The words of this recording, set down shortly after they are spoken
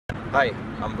Hi,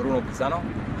 I'm Bruno Pisano,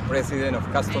 President of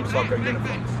Custom Soccer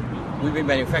Uniforms. We've been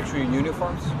manufacturing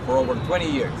uniforms for over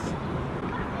 20 years.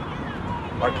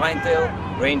 Our clientele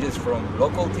ranges from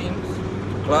local teams,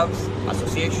 clubs,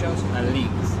 associations, and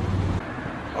leagues.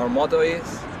 Our motto is,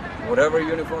 whatever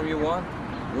uniform you want,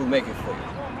 we'll make it for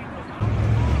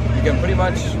you. You can pretty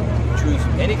much choose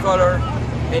any color,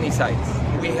 any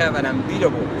size. We have an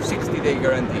unbeatable 60-day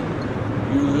guarantee.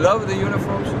 You love the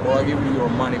uniforms, or I'll give you your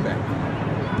money back.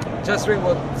 Just read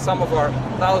what some of our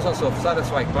thousands of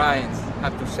satisfied clients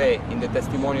have to say in the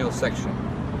testimonial section.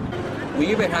 We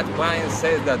even had clients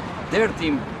say that their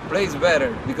team plays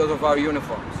better because of our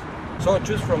uniforms. So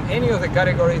choose from any of the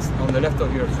categories on the left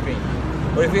of your screen.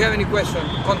 Or if you have any questions,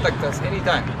 contact us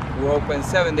anytime. We're open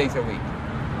 7 days a week.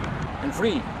 And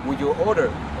free with your order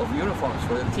of uniforms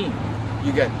for the team,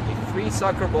 you get a free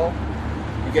soccer ball,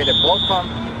 you get a ball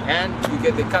pump, and you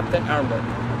get the captain armband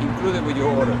included with your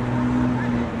order.